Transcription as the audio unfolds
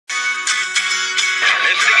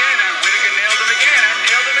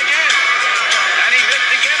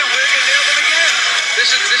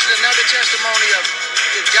another testimony of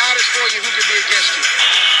if God is for you, who can be against you?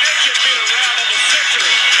 This could be the round of the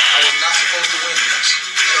century. I was not supposed to win this.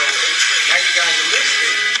 So now you guys are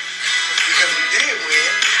listening because we did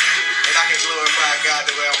win, and I can glorify God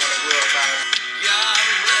the way I want to glorify Him. God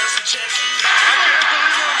bless Texas. I can't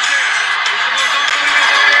believe what I'm saying. It's the most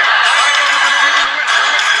unbelievable year.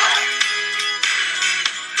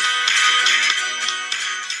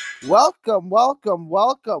 Welcome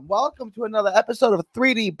to another episode of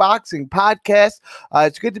 3D Boxing Podcast.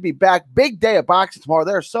 It's good to be back. Big day of boxing tomorrow.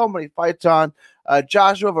 There are so many fights on.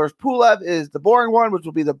 Joshua versus Pulev is the boring one, which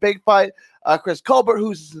will be the big fight. Chris Colbert,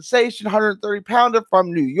 who's a sensation, 130-pounder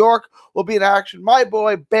from New York, will be in action. My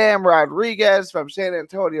boy, Bam Rodriguez from San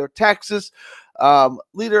Antonio, Texas,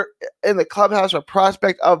 leader in the clubhouse or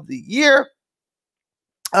prospect of the year,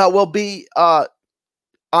 will be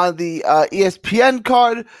on the ESPN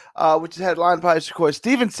card, which is headlined by Shakur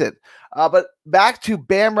Stevenson. But back to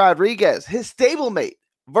Bam Rodriguez, his stablemate,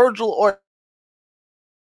 Vergil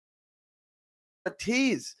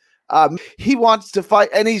Ortiz. He wants to fight,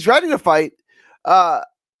 and he's ready to fight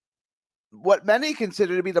what many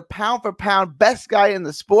consider to be the pound-for-pound best guy in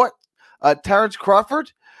the sport, Terence Crawford.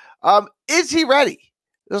 Is he ready?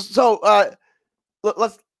 So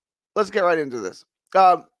let's get right into this.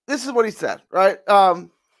 This is what he said, right?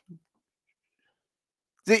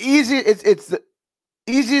 It's the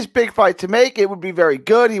easiest big fight to make. It would be very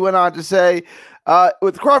good. He went on to say,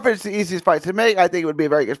 with Crawford, it's the easiest fight to make. I think it would be a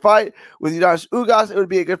very good fight. With Jonas Ugas, it would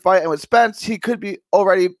be a good fight. And with Spence, he could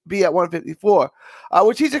already be at 154,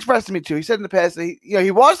 which he's expressed to me too. He said in the past that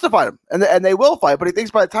he wants to fight him, and they will fight. But he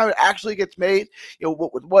thinks by the time it actually gets made,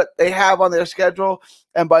 with what they have on their schedule,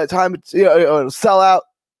 and by the time it's it'll sell out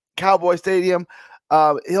Cowboy Stadium,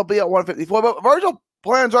 he'll be at 154. But Vergil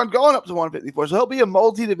plans on going up to 154, so he'll be a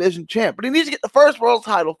multi-division champ. But he needs to get the first world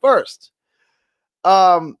title first.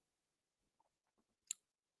 The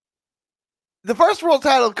first world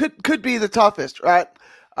title could be the toughest, right?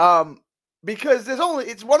 Because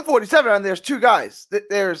it's 147, and there's two guys.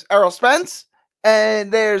 There's Errol Spence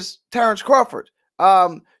and there's Terence Crawford.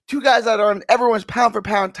 Two guys that are on everyone's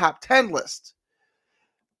pound-for-pound top 10 list.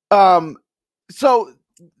 So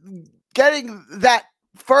getting that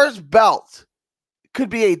first belt could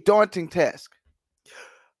be a daunting task.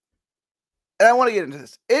 And I want to get into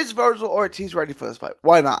this. Is Vergil Ortiz ready for this fight?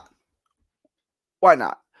 Why not? Why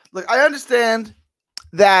not? Look, I understand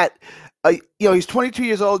that he's 22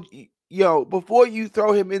 years old. Before you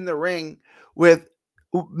throw him in the ring with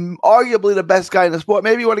arguably the best guy in the sport,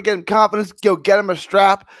 maybe you want to get him confidence, get him a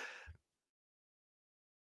strap,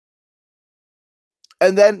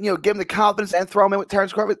 and then give him the confidence and throw him in with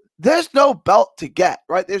Terence Crawford. There's no belt to get,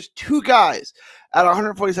 right? There's two guys at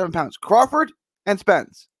 147 pounds, Crawford and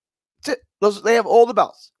Spence. That's it. They have all the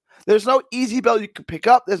belts. There's no easy belt you can pick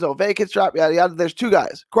up. There's no vacant strap, yada, yada. There's two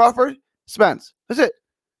guys, Crawford, Spence. That's it.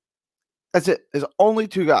 That's it. There's only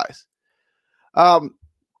two guys.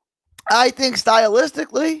 I think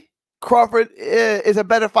stylistically, Crawford is a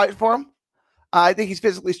better fight for him. I think he's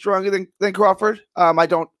physically stronger than Crawford. I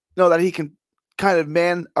don't know that he can kind of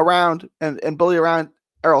man around and bully around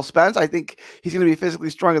Errol Spence. I think he's going to be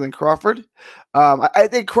physically stronger than Crawford. I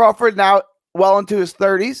think Crawford now, well into his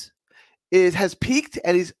 30s, has peaked,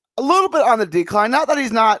 and he's a little bit on the decline. Not that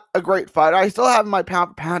he's not a great fighter. I still have him in my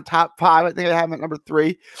pound-for-pound top 5. I think I have him at number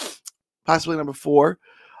 3, possibly number 4.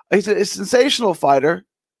 He's a sensational fighter,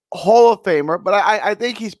 Hall of Famer, but I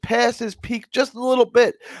think he's past his peak just a little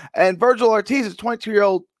bit. And Vergil Ortiz is a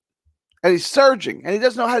 22-year-old, and he's surging, and he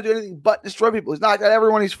doesn't know how to do anything but destroy people. He's knocked out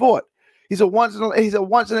everyone he's fought. He's a once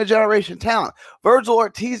in a generation talent. Vergil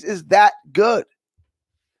Ortiz is that good.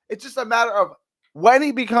 It's just a matter of when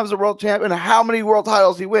he becomes a world champion and how many world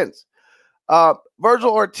titles he wins.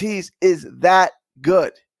 Vergil Ortiz is that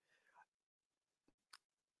good.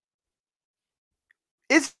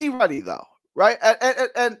 Is he ready though? Right?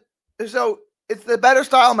 And so it's the better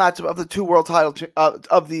style matchup of the two world title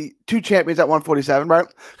of the two champions at 147, right?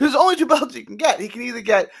 Because there's only two belts you can get. He can either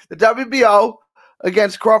get the WBO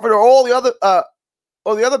against Crawford or all the other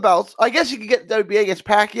belts. I guess you could get WBA against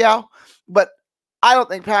Pacquiao, but I don't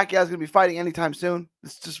think Pacquiao is going to be fighting anytime soon.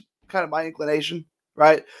 It's just kind of my inclination,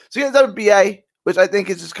 right? So you get WBA, which I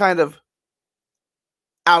think is just kind of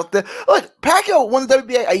out there. Look, Pacquiao won the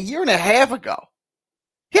WBA a year and a half ago.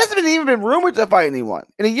 He hasn't even been rumored to fight anyone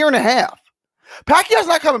in a year and a half. Pacquiao's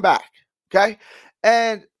not coming back, okay?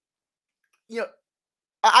 And,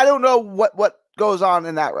 I don't know what goes on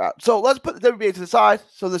in that route. So let's put the WBA to the side.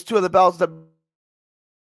 So there's two of the belts,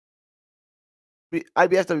 IBS,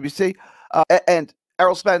 WBC, and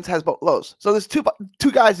Errol Spence has both those. So there's two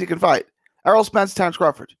guys he can fight. Errol Spence, Terence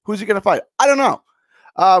Crawford. Who's he going to fight? I don't know.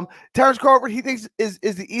 Terence Crawford, he thinks is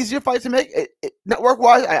the easier fight to make. Network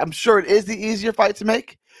wise, I'm sure it is the easier fight to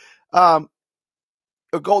make. A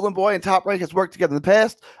Golden Boy and Top Rank has worked together in the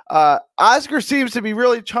past. Oscar seems to be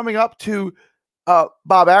really chumming up to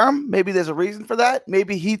Bob Arum. Maybe there's a reason for that.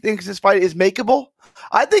 Maybe he thinks this fight is makeable.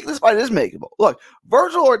 I think this fight is makeable. Look,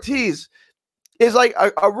 Vergil Ortiz is like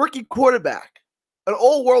a rookie quarterback, an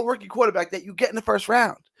old world rookie quarterback that you get in the first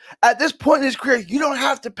round. At this point in his career, you don't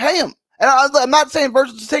have to pay him. And I'm not saying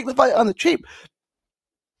Vergil's taking the fight on the cheap,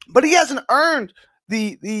 but he hasn't earned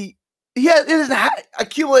he hasn't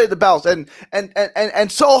accumulated the belts and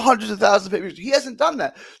sold hundreds of thousands of pay-per-views. He hasn't done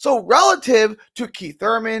that. So relative to Keith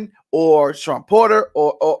Thurman or Sean Porter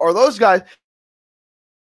or those guys,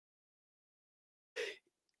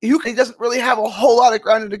 he doesn't really have a whole lot of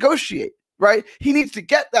ground to negotiate, right? He needs to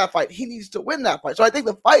get that fight. He needs to win that fight. So I think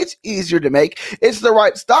the fight's easier to make. It's the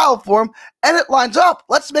right style for him, and it lines up.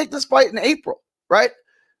 Let's make this fight in April, right?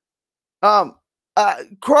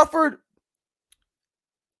 Crawford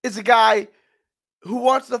is a guy who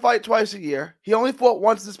wants to fight twice a year. He only fought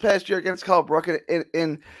once this past year against Kell Brook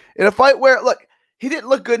in a fight where, look, he didn't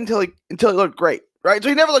look good until he looked great, right? So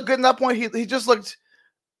he never looked good in that point. He just looked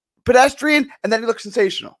pedestrian, and then he looked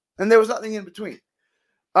sensational, and there was nothing in between.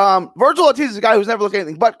 Vergil Ortiz is a guy who's never looked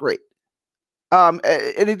anything but great.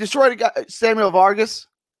 And he destroyed a guy, Samuel Vargas,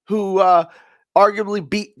 who arguably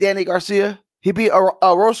beat Danny Garcia. He beat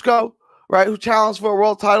Roscoe, right, who challenged for a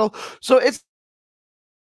world title. So it's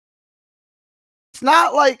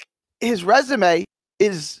not like his resume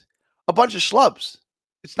is a bunch of schlubs.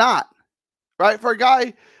 It's not, right? For a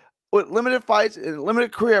guy with limited fights and a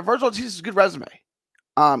limited career, Vergil Ortiz is a good resume.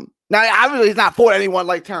 Now, obviously, he's not fought anyone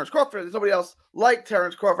like Terence Crawford. There's nobody else like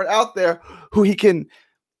Terence Crawford out there who he can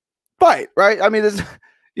fight, right? I mean,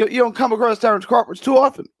 you don't come across Terence Crawford too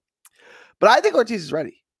often. But I think Ortiz is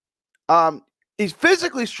ready. He's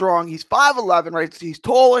physically strong. He's 5'11", right? He's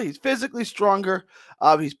taller. He's physically stronger.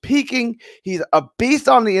 He's peaking. He's a beast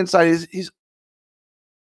on the inside. He's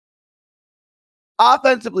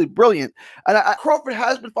offensively brilliant. And Crawford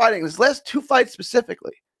has been fighting his last two fights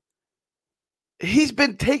specifically. He's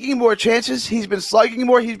been taking more chances. He's been slugging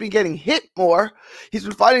more. He's been getting hit more. He's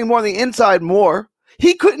been fighting more on the inside more.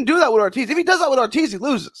 He couldn't do that with Ortiz. If he does that with Ortiz, he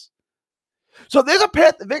loses. So there's a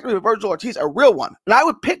path to victory with Vergil Ortiz, a real one. And I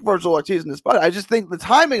would pick Vergil Ortiz in this fight. I just think the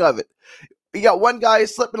timing of it. You got one guy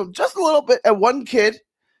slipping just a little bit, and one kid,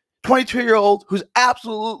 22-year-old, who's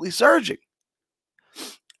absolutely surging.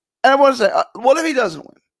 And I want to say, what if he doesn't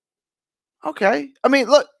win? Okay. I mean,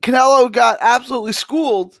 look, Canelo got absolutely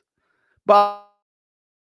schooled by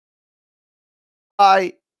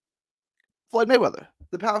Floyd Mayweather,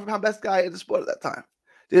 the pound-for-pound best guy in the sport at that time.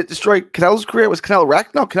 Did it destroy Canelo's career? Was Canelo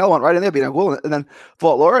wrecked? No, Canelo went right in there, beat Anguilla, and then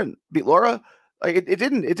fought Laura and beat Laura. Like it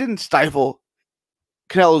didn't stifle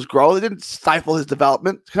Canelo's growth. It didn't stifle his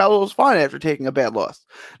development. Canelo was fine after taking a bad loss.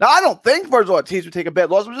 Now, I don't think Vergil Ortiz would take a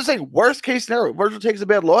bad loss. I'm just saying, worst case scenario, Vergil takes a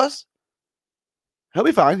bad loss. He'll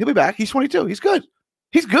be fine. He'll be back. He's 22. He's good.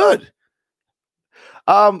 He's good.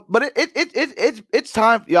 But it's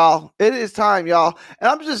time, y'all. It is time, y'all. And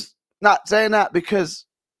I'm just not saying that because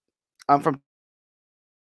I'm from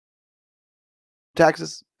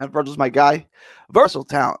Texas and Vergil's my guy. Versatile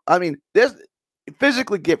talent. I mean, there's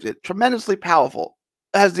physically gifted, tremendously powerful,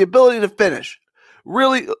 has the ability to finish.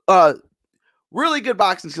 Really good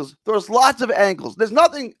boxing skills. Throws lots of angles. There's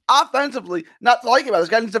nothing offensively not to like about this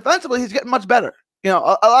guy. And defensively, he's getting much better. You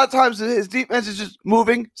know, a lot of times his defense is just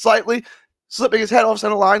moving slightly, slipping his head off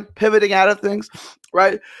center line, pivoting out of things,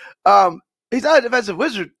 right? He's not a defensive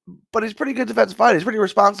wizard, but he's a pretty good defensive fighter. He's a pretty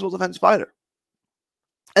responsible defensive fighter.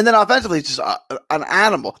 And then offensively, he's just an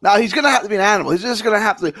animal. Now, he's going to have to be an animal. He's just going to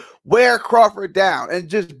have to wear Crawford down and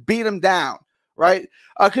just beat him down, right?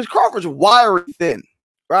 Because Crawford's wiry thin,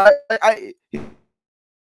 right? He's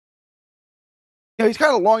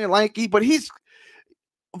kind of long and lanky, but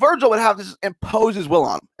Vergil would have to just impose his will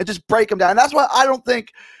on him and just break him down. And that's why I don't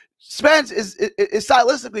think Spence is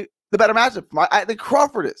stylistically the better matchup for him. I think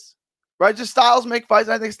Crawford is, right? Just styles make fights,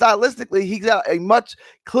 and I think stylistically he's got a much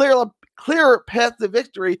clearer path to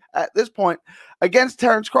victory at this point against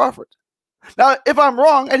Terence Crawford. Now, if I'm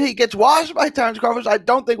wrong and he gets washed by Terence Crawford, which I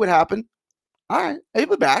don't think would happen, all right, he'll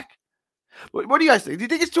be back. What do you guys think? Do you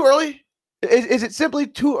think it's too early? Is it simply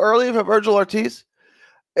too early for Vergil Ortiz?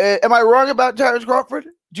 Am I wrong about Terence Crawford?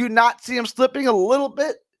 Do you not see him slipping a little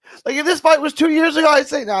bit? Like if this fight was 2 years ago, I'd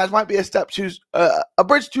say, this might be a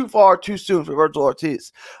bridge too far too soon for Vergil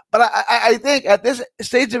Ortiz. But I think at this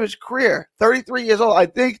stage of his career, 33 years old, I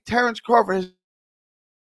think Terence Crawford has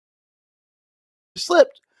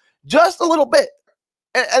slipped just a little bit.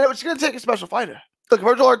 And it's going to take a special fighter. look,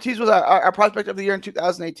 Vergil Ortiz was our prospect of the year in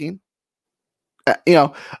 2018.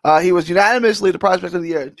 He was unanimously the prospect of the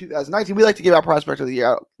year in 2019. We like to give our prospect of the year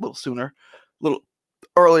out a little sooner, a little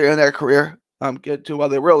earlier in their career. Get to while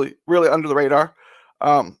they're really, really under the radar.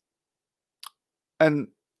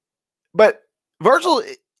 But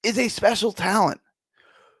Vergil is a special talent,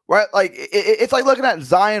 right? Like it's like looking at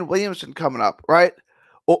Zion Williamson coming up, right?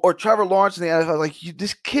 Or Trevor Lawrence in the NFL. Like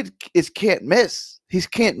this kid can't miss. He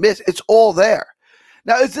can't miss. It's all there.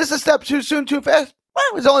 Now, is this a step too soon, too fast? Well,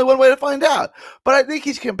 there's only one way to find out. But I think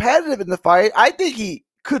he's competitive in the fight. I think he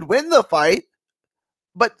could win the fight.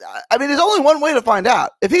 But, I mean, there's only one way to find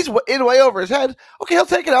out. If he's in way over his head, okay, he'll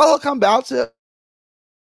take it out. He'll come bounce it.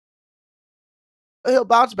 He'll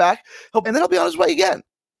bounce back. And then he'll be on his way again.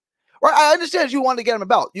 Right? I understand you want to get him a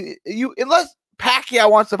belt. You unless Pacquiao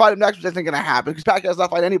wants to fight him next, which isn't going to happen because Pacquiao's not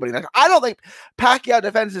fighting anybody next. I don't think Pacquiao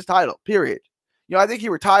defends his title, period. I think he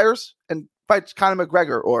retires and fights Conor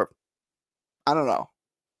McGregor or I don't know,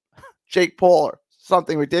 Jake Paul or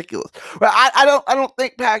something ridiculous. But I don't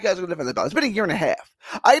think Pacquiao's going to defend the belt. It's been a year and a half.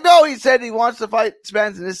 I know he said he wants to fight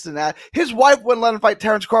Spence and this and that. His wife wouldn't let him fight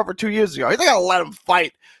Terence Crawford 2 years ago. He's not going to let him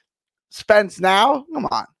fight Spence now. Come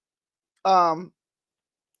on.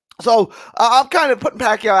 So I'm kind of putting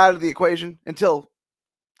Pacquiao out of the equation until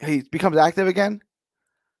he becomes active again.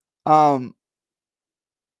 So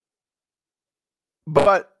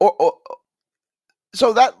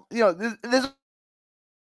that, there's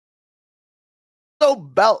no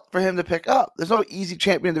belt for him to pick up. There's no easy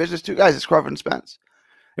champion division. There's two guys. It's Crawford and Spence.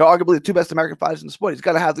 Arguably the two best American fighters in the sport. He's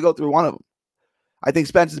got to have to go through one of them. I think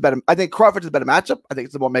Spence is better. I think Crawford's a better matchup. I think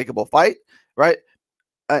it's a more makeable fight, right?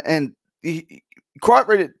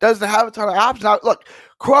 Crawford doesn't have a ton of options. Now, look,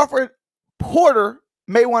 Porter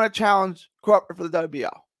may want to challenge Crawford for the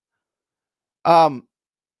WBO.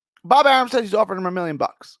 Bob Arum said he's offering him $1 million,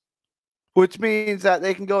 which means that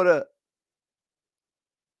they can go to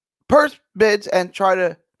purse bids and try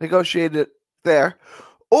to negotiate it there,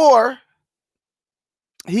 or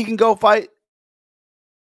he can go fight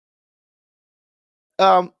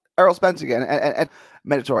Errol Spence again and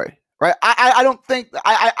mandatory. Right? I don't think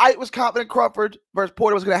I was confident Crawford versus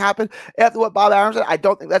Porter was going to happen after what Bob Arum said. I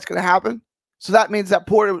don't think that's going to happen. So that means that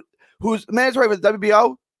Porter, who's mandatory with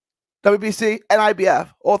WBO, WBC, and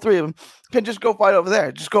IBF, all three of them, can just go fight over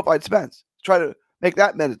there. Just go fight Spence. Try to make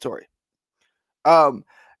that mandatory.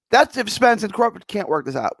 That's if Spence and Crawford can't work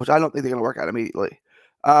this out, which I don't think they're going to work out immediately.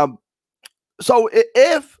 So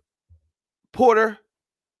if Porter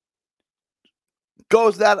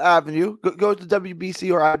goes that avenue, goes to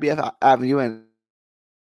WBC or IBF avenue and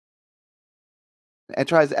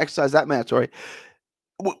tries to exercise that mandatory,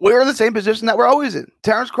 we're in the same position that we're always in.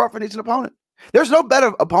 Terence Crawford needs an opponent. There's no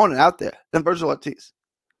better opponent out there than Vergil Ortiz.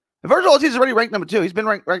 And Vergil Ortiz is already ranked number 2. He's been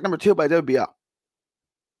ranked number 2 by WBO.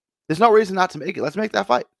 There's no reason not to make it. Let's make that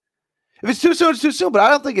fight. If it's too soon, it's too soon, but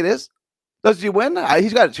I don't think it is. Does he win?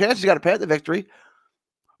 He's got a chance. He's got a path to victory.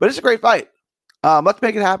 But it's a great fight. Let's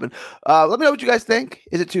make it happen. Let me know what you guys think.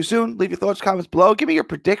 Is it too soon? Leave your thoughts, comments below. Give me your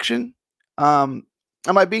prediction. Am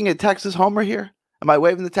I being a Texas homer here? Am I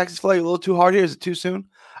waving the Texas flag a little too hard here? Is it too soon?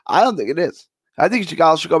 I don't think it is. I think you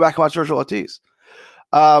guys should go back and watch Vergil Ortiz.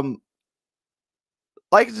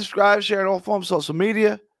 Like and subscribe, share on all forms of social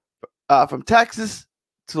media. From Texas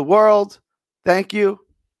to the world, thank you,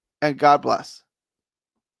 and God bless.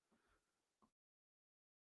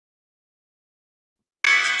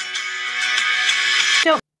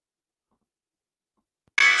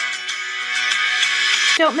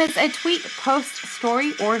 Don't miss a tweet, post,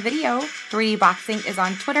 story, or video. 3D Boxing is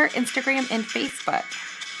on Twitter, Instagram, and Facebook.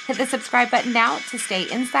 Hit the subscribe button now to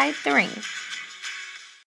stay inside the ring.